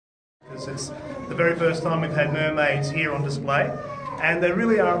surface. It's the very first time we've had mermaids here on display, and they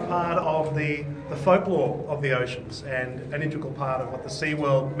really are a part of the folklore of the oceans and an integral part of what the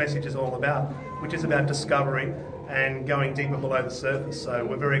SeaWorld message is all about, which is about discovery and going deeper below the surface. So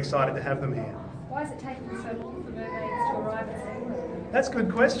we're very excited to have them here. Why is it taking so long for mermaids to arrive at SeaWorld? That's a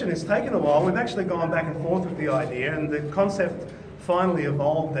good question. It's taken a while. We've actually gone back and forth with the idea, and the concept finally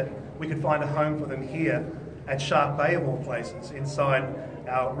evolved that we could find a home for them here at Shark Bay of all places, inside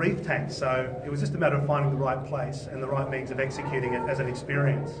our reef tank. So it was just a matter of finding the right place and the right means of executing it as an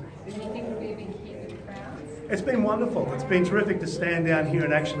experience. Do you think it'll be a big hit with crowds? It's been wonderful. It's been terrific to stand down here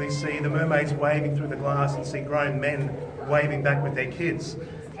and actually see the mermaids waving through the glass and see grown men waving back with their kids.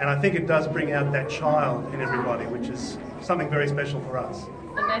 And I think it does bring out that child in everybody, which is something very special for us.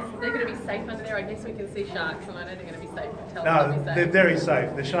 And they're going to be safe under there. I guess we can see sharks, and I know they're going to be safe. No, they're very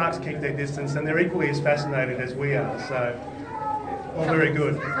safe. The sharks keep their distance, and they're equally as fascinated as we are. So, all very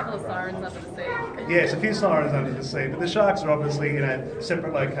good. A couple of sirens under the sea. Yes, a few sirens under the sea, but the sharks are obviously in a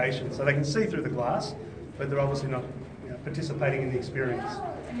separate location, so they can see through the glass, but they're obviously not participating in the experience.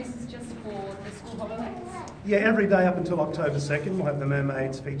 And this is just for the school holidays? Yeah, every day up until October 2nd, we'll have the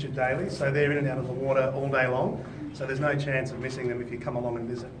mermaids featured daily, so they're in and out of the water all day long, so there's no chance of missing them if you come along and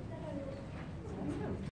visit.